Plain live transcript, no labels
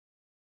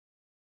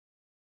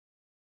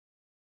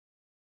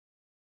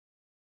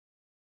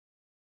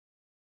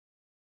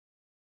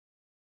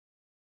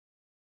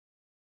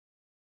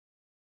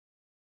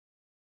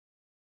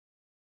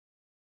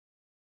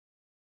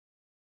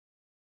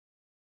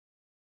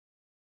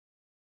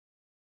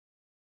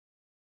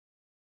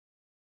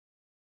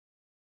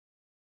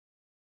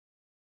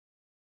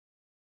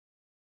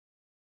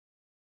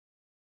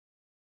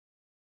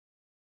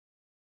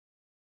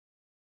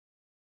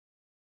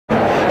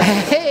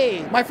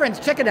Hey, my friends,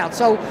 check it out.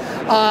 So,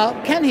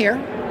 Ken here,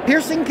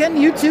 Piercing Ken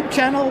YouTube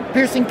channel,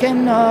 Piercing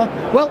Ken,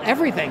 well,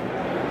 everything.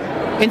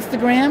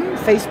 Instagram,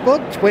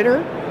 Facebook,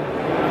 Twitter.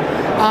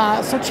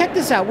 So check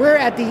this out. We're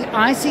at the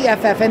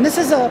ICFF, and this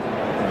is the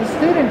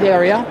student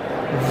area.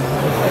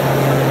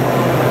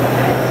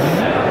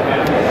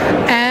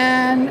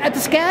 And at the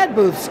SCAD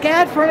booth,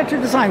 SCAD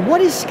Furniture Design.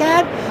 What is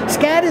SCAD?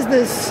 SCAD is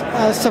this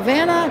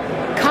Savannah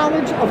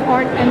College of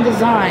Art and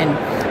Design.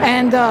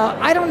 And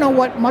I don't know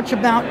much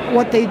about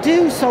what they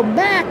do, so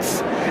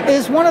Max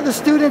is one of the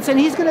students, and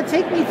he's going to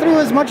take me through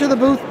as much of the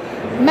booth.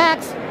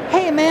 Max,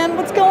 hey man,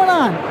 what's going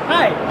on?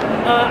 Hi,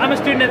 I'm a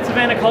student at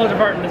Savannah College of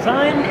Art and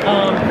Design.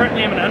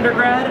 Currently I'm an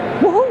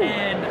undergrad. Woohoo!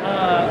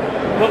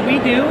 And what we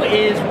do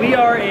is we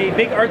are a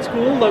big art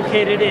school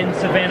located in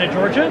Savannah,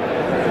 Georgia.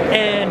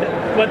 And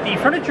what the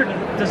furniture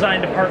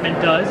design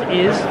department does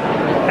is,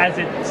 as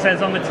it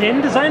says on the tin,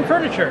 design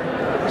furniture.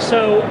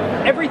 So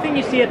everything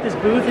you see at this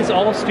booth is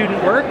all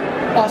student work.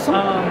 Awesome.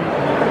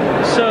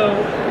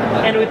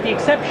 And with the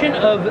exception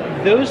of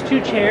those two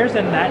chairs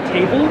and that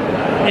table,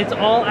 it's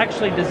all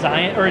actually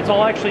designed, or it's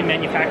all actually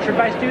manufactured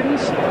by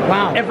students.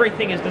 Wow.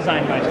 Everything is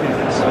designed by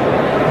students.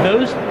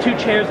 Those two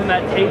chairs and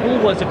that table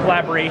was a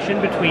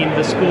collaboration between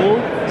the school,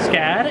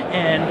 SCAD,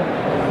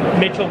 and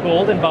Mitchell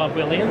Gold and Bob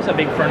Williams, a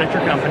big furniture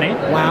company.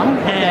 Wow.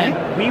 Okay.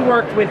 And we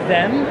worked with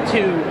them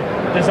to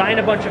design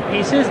a bunch of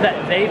pieces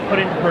that they put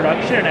into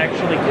production and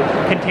actually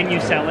continue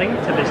selling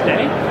to this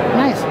day.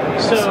 Nice.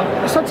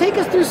 So take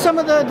us through some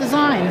of the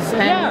designs.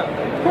 And yeah,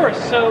 of course.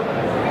 So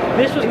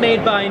this was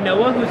made by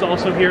Noah, who's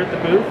also here at the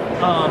booth.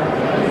 I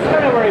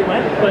don't know where he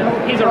went,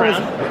 but he's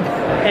around.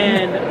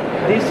 And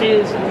this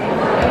is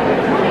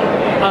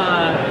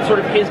sort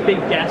of his big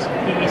desk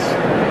piece.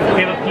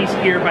 We have a piece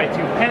here by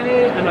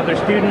Toupee, another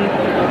student.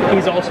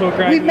 He's also a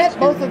graduate We've met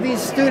student. both of these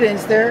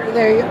students.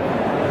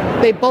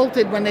 They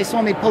bolted when they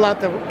saw me pull out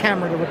the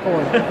camera to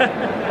record.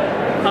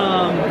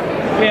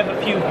 We have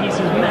a few pieces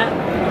of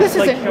that. This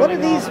like isn't. What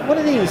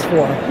are these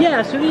for?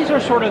 Yeah, so these are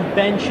sort of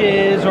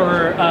benches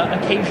or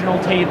occasional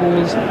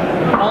tables,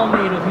 all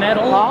made of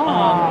metal.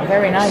 Oh,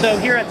 very nice. So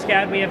here at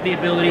SCAD, we have the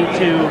ability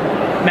to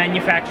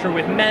manufacture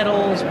with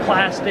metals,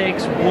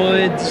 plastics,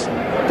 woods.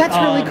 That's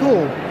really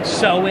cool.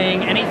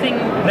 Sewing, anything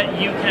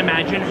that you can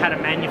imagine how to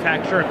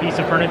manufacture a piece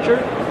of furniture,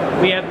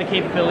 we have the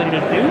capability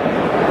to do.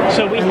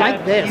 So we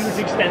have huge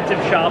extensive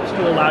shops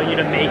to allow you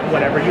to make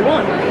whatever you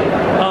want.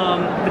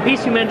 The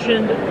piece you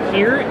mentioned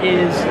here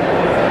is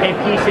a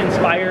piece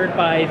inspired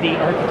by the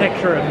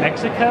architecture of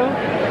Mexico,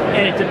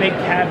 and it's a big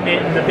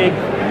cabinet, and the big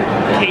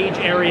cage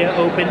area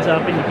opens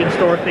up and you can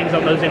store things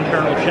on those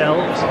internal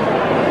shelves.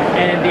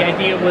 And the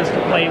idea was to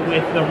play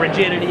with the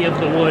rigidity of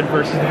the wood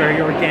versus the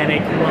very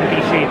organic,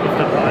 lumpy shape of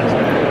the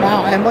plastic.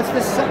 Wow, and what's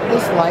this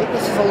light?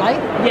 This is a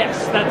light?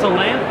 Yes, that's a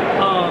lamp.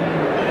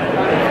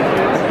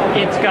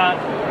 It's got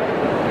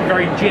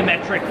very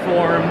geometric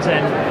forms,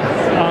 and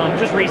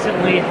just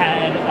recently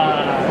had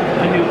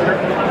a new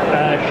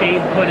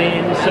shade put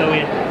in, so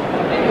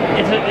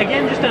it's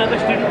again just another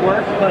student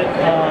work, but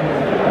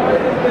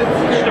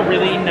just a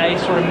really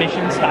nice sort of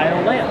mission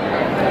style lamp.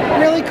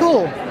 Really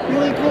cool,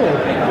 really cool.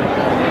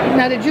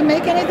 Now, did you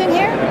make anything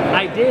here?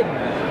 I did.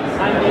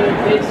 I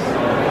made this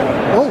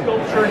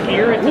sculpture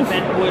here. It's a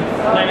bentwood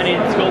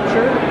laminated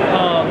sculpture.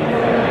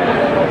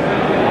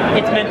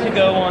 It's meant to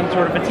go on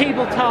sort of a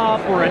tabletop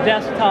or a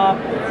desktop.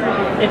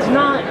 It's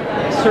not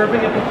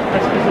serving a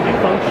specific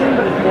function,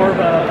 but it's more of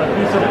a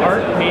piece of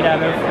art made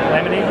out of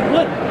laminated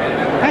wood.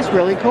 That's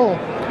really cool.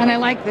 And I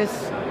like this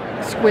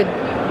squid.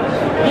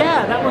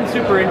 Yeah, that one's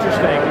super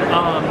interesting.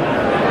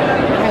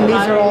 And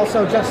these are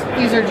also just,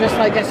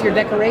 I guess, your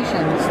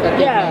decorations.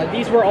 Yeah,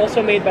 these were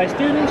also made by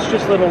students,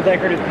 just little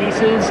decorative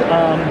pieces,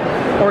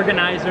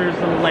 organizers,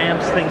 little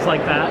lamps, things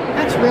like that.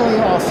 That's really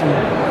awesome.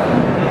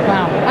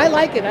 Wow, I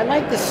like it. I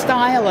like the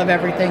style of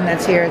everything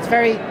that's here. It's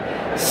very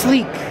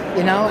sleek,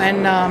 you know,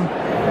 and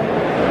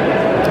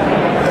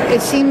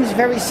it seems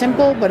very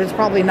simple, but it's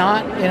probably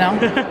not, you know.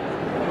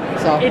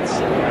 So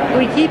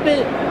we keep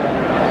it.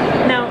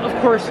 Now, of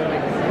course,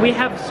 we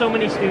have so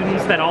many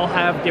students that all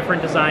have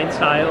different design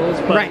styles,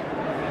 but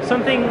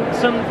some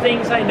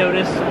things I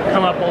notice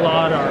come up a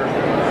lot are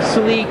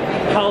sleek,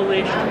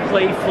 polished,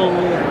 playful,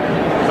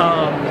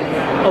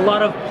 a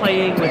lot of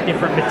playing with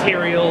different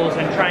materials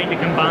and trying to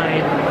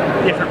combine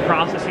different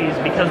processes,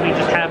 because we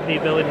just have the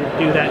ability to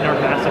do that in our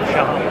massive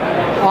shop.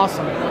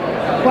 Awesome.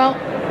 Well,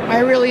 I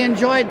really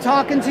enjoyed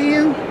talking to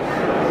you.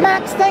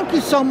 Max, thank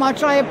you so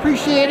much. I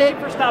appreciate it.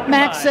 For stopping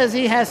Max by. says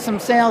he has some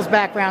sales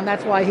background.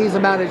 That's why he's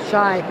about as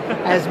shy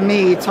as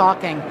me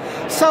talking.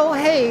 So,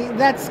 hey,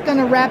 that's going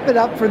to wrap it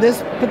up for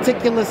this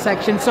particular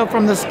section. So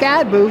from the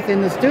SCAD booth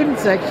in the student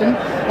section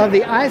of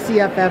the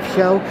ICFF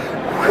show,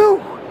 whew,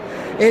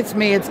 it's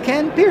me, it's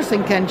Ken,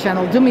 Piercing Ken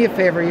channel. Do me a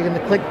favor, you're going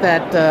to click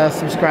that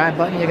subscribe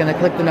button, you're going to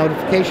click the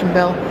notification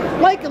bell,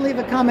 like and leave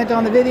a comment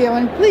on the video,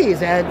 and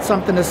please add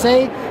something to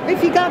say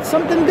if you got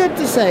something good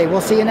to say. We'll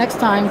see you next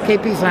time.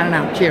 KP signing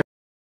out. Cheers.